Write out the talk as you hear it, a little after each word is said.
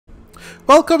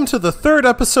Welcome to the third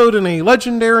episode in a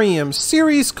Legendary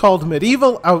series called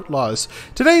Medieval Outlaws.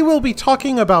 Today we'll be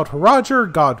talking about Roger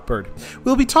Godberd.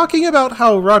 We'll be talking about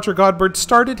how Roger Godberd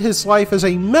started his life as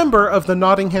a member of the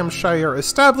Nottinghamshire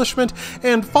establishment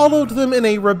and followed them in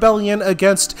a rebellion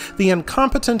against the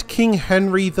incompetent King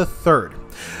Henry III.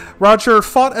 Roger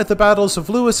fought at the battles of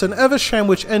Lewes and Evesham,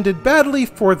 which ended badly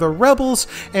for the rebels,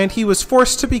 and he was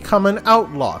forced to become an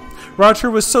outlaw.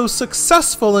 Roger was so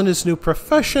successful in his new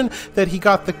profession that he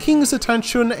got the king's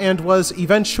attention and was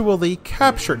eventually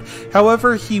captured.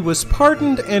 However, he was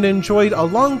pardoned and enjoyed a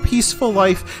long, peaceful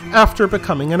life after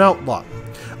becoming an outlaw.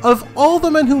 Of all the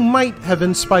men who might have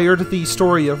inspired the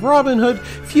story of Robin Hood,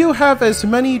 few have as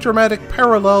many dramatic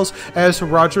parallels as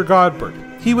Roger Godberd.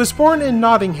 He was born in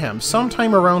Nottingham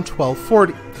sometime around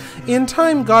 1240. In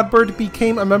time, Godberd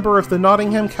became a member of the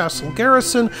Nottingham Castle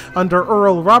garrison under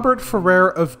Earl Robert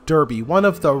Ferrers of Derby, one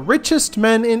of the richest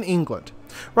men in England.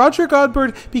 Roger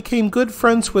Godberd became good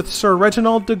friends with Sir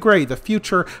Reginald de Grey, the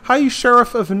future High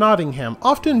Sheriff of Nottingham,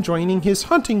 often joining his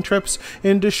hunting trips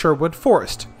into Sherwood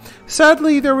Forest.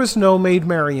 Sadly, there was no Maid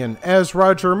Marian, as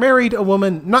Roger married a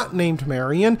woman not named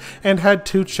Marian and had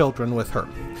 2 children with her.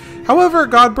 However,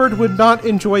 Godberd would not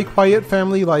enjoy quiet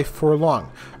family life for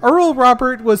long. Earl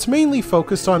Robert was mainly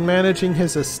focused on managing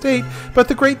his estate, but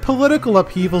the great political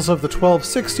upheavals of the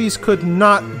 1260s could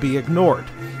not be ignored.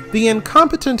 The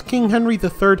incompetent King Henry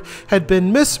III had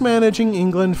been mismanaging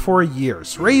England for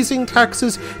years, raising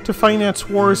taxes to finance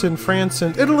wars in France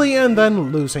and Italy and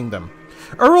then losing them.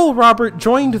 Earl Robert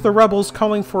joined the rebels,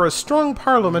 calling for a strong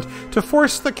parliament to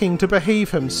force the king to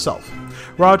behave himself.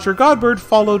 Roger Godberd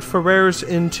followed Ferrers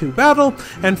into battle,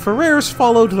 and Ferrers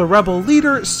followed the rebel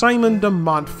leader Simon de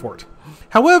Montfort.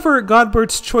 However,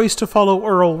 Godberd's choice to follow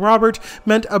Earl Robert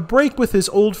meant a break with his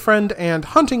old friend and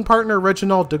hunting partner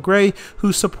Reginald de Grey,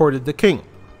 who supported the king.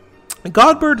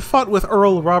 Godberd fought with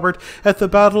Earl Robert at the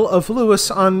Battle of Lewes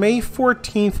on May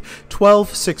 14,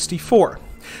 1264.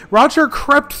 Roger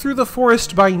crept through the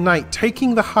forest by night,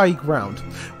 taking the high ground.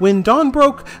 When dawn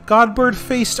broke, Godberd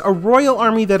faced a royal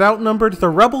army that outnumbered the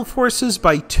rebel forces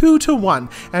by 2 to 1,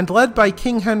 and led by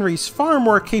King Henry's far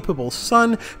more capable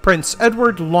son, Prince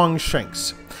Edward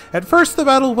Longshanks. At first, the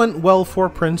battle went well for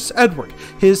Prince Edward,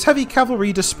 his heavy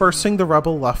cavalry dispersing the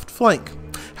rebel left flank.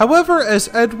 However, as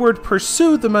Edward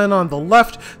pursued the men on the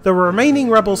left, the remaining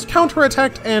rebels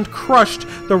counterattacked and crushed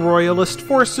the royalist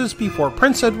forces before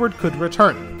Prince Edward could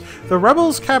return. The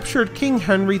rebels captured King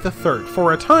Henry III.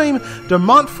 For a time, de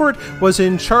Montfort was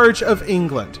in charge of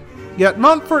England. Yet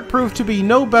Montfort proved to be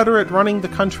no better at running the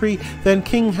country than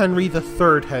King Henry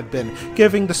III had been,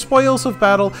 giving the spoils of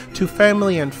battle to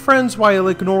family and friends while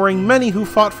ignoring many who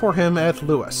fought for him at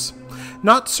Lewes.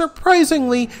 Not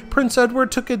surprisingly, Prince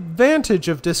Edward took advantage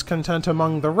of discontent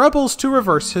among the rebels to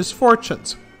reverse his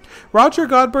fortunes. Roger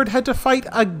Godberd had to fight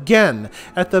again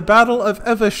at the Battle of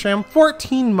Evesham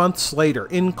 14 months later,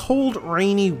 in cold,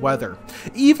 rainy weather.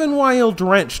 Even while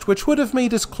drenched, which would have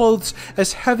made his clothes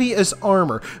as heavy as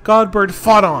armor, Godberd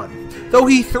fought on. Though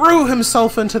he threw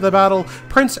himself into the battle,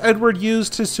 Prince Edward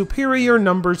used his superior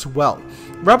numbers well.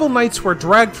 Rebel knights were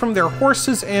dragged from their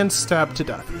horses and stabbed to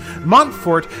death.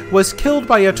 Montfort was killed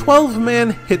by a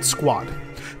 12-man hit squad.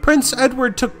 Prince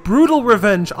Edward took brutal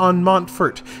revenge on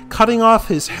Montfort, cutting off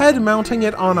his head, mounting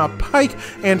it on a pike,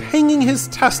 and hanging his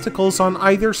testicles on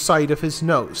either side of his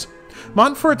nose.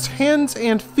 Montfort's hands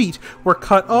and feet were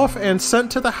cut off and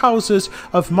sent to the houses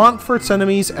of Montfort's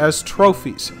enemies as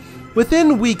trophies.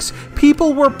 Within weeks,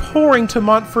 people were pouring to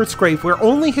Montfort's grave, where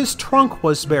only his trunk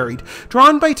was buried,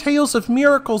 drawn by tales of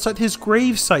miracles at his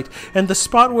gravesite and the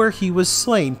spot where he was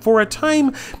slain. For a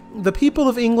time, the people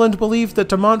of England believed that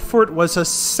de Montfort was a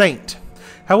saint.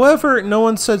 However, no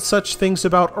one said such things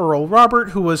about Earl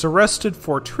Robert, who was arrested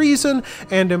for treason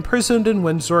and imprisoned in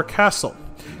Windsor Castle.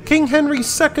 King Henry's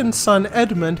second son,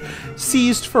 Edmund,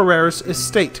 seized Ferrers'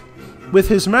 estate. With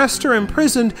his master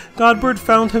imprisoned, Godberd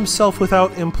found himself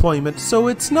without employment, so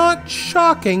it's not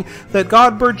shocking that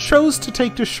Godberd chose to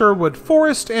take to Sherwood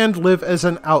Forest and live as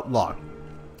an outlaw.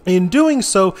 In doing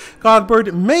so,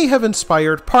 Godberd may have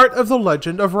inspired part of the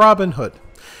legend of Robin Hood.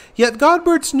 Yet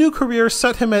Godberd's new career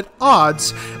set him at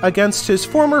odds against his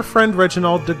former friend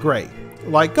Reginald de Grey.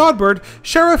 Like Godberd,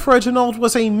 Sheriff Reginald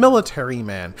was a military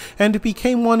man, and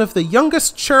became one of the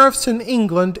youngest sheriffs in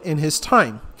England in his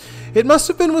time. It must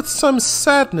have been with some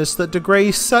sadness that de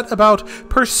Grey set about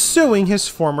pursuing his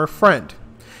former friend.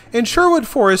 In Sherwood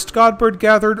Forest, Godberd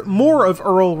gathered more of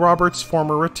Earl Robert's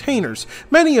former retainers,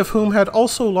 many of whom had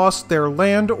also lost their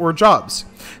land or jobs.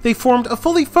 They formed a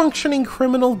fully functioning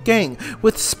criminal gang,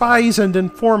 with spies and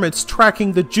informants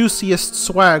tracking the juiciest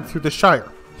swag through the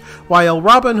Shire. While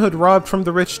Robin Hood robbed from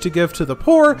the rich to give to the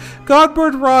poor,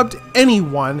 Godberd robbed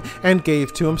anyone and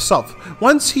gave to himself.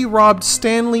 Once he robbed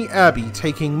Stanley Abbey,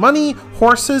 taking money,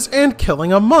 horses, and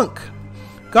killing a monk.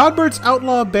 Godberd's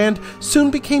outlaw band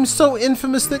soon became so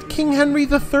infamous that King Henry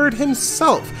III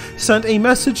himself sent a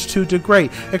message to de Grey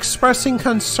expressing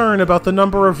concern about the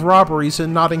number of robberies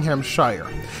in Nottinghamshire.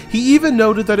 He even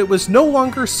noted that it was no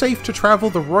longer safe to travel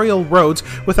the royal roads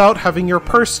without having your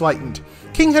purse lightened.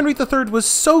 King Henry III was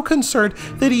so concerned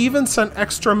that he even sent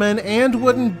extra men and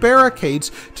wooden barricades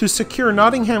to secure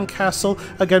Nottingham Castle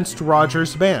against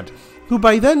Roger's band, who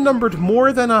by then numbered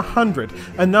more than 100,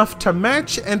 enough to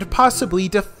match and possibly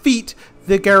defeat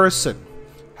the garrison.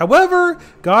 However,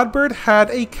 Godberd had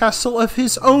a castle of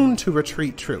his own to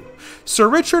retreat to. Sir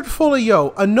Richard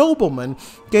Folliot, a nobleman,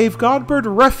 gave Godberd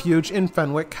refuge in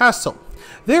Fenwick Castle.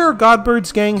 There,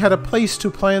 Godberd's gang had a place to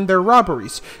plan their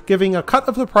robberies, giving a cut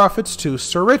of the profits to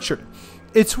Sir Richard.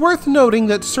 It's worth noting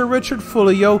that Sir Richard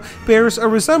Folliot bears a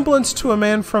resemblance to a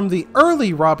man from the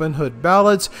early Robin Hood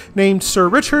ballads named Sir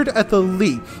Richard at the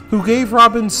Lee, who gave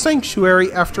Robin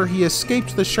sanctuary after he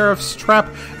escaped the sheriff's trap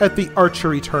at the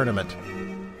archery tournament.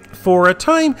 For a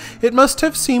time, it must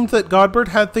have seemed that Godberd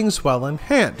had things well in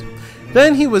hand.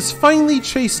 Then he was finally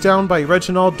chased down by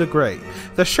Reginald de Grey.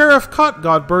 The sheriff caught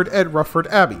Godberd at Rufford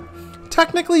Abbey.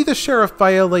 Technically, the sheriff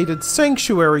violated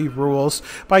sanctuary rules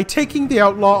by taking the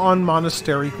outlaw on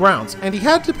monastery grounds, and he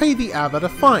had to pay the abbot a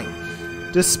fine.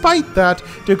 Despite that,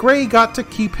 de Grey got to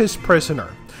keep his prisoner.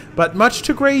 But much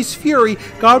to Grey's fury,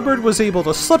 Godberd was able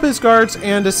to slip his guards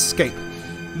and escape.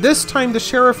 This time, the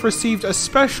sheriff received a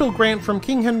special grant from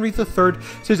King Henry III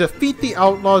to defeat the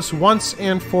outlaws once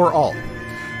and for all.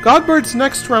 Godberd's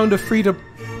next round of freedom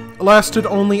lasted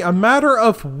only a matter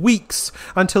of weeks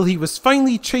until he was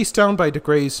finally chased down by de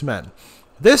Grey's men.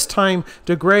 This time,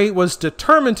 de Grey was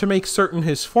determined to make certain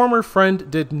his former friend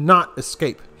did not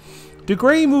escape. De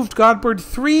Grey moved Godberd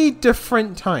 3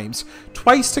 different times,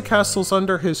 twice to castles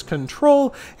under his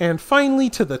control, and finally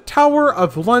to the Tower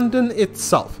of London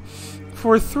itself.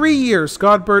 For 3 years,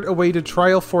 Godberd awaited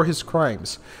trial for his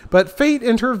crimes, but fate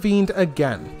intervened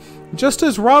again. Just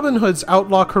as Robin Hood's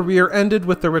outlaw career ended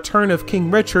with the return of King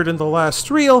Richard in the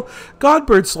last reel,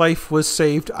 Godberd's life was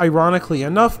saved, ironically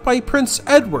enough, by Prince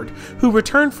Edward, who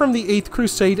returned from the 8th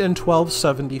Crusade in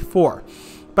 1274.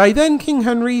 By then, King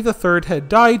Henry III had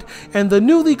died, and the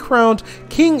newly crowned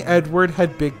King Edward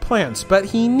had big plans, but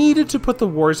he needed to put the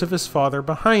wars of his father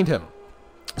behind him.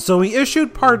 So he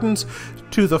issued pardons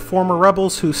to the former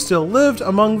rebels who still lived,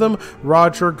 among them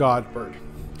Roger Godberd.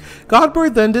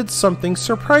 Godberd then did something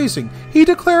surprising. He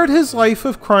declared his life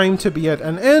of crime to be at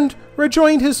an end,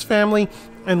 rejoined his family,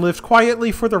 and lived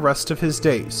quietly for the rest of his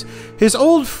days. His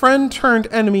old friend turned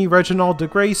enemy Reginald de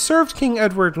Grey served King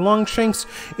Edward Longshanks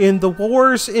in the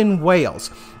wars in Wales,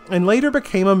 and later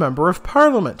became a member of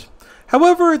Parliament.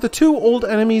 However, the two old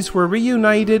enemies were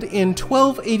reunited in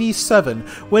 1287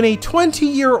 when a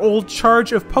 20-year-old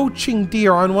charge of poaching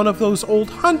deer on one of those old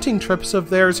hunting trips of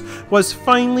theirs was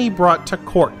finally brought to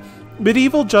court.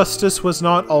 Medieval justice was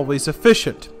not always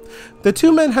efficient. The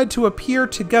two men had to appear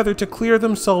together to clear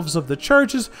themselves of the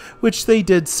charges, which they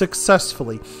did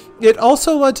successfully. It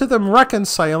also led to them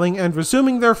reconciling and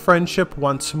resuming their friendship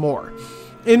once more.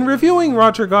 In reviewing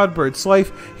Roger Godberd's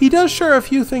life, he does share a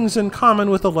few things in common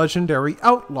with the legendary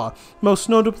outlaw, most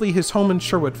notably his home in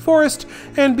Sherwood Forest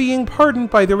and being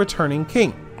pardoned by the returning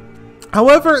king.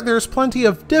 However, there's plenty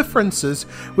of differences,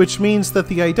 which means that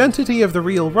the identity of the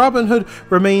real Robin Hood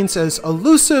remains as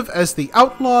elusive as the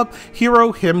outlaw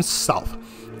hero himself.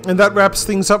 And that wraps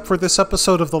things up for this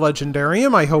episode of The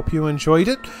Legendarium. I hope you enjoyed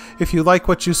it. If you like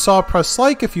what you saw, press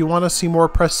like. If you want to see more,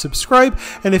 press subscribe.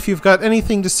 And if you've got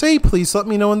anything to say, please let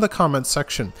me know in the comments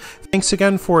section. Thanks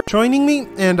again for joining me,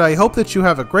 and I hope that you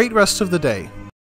have a great rest of the day.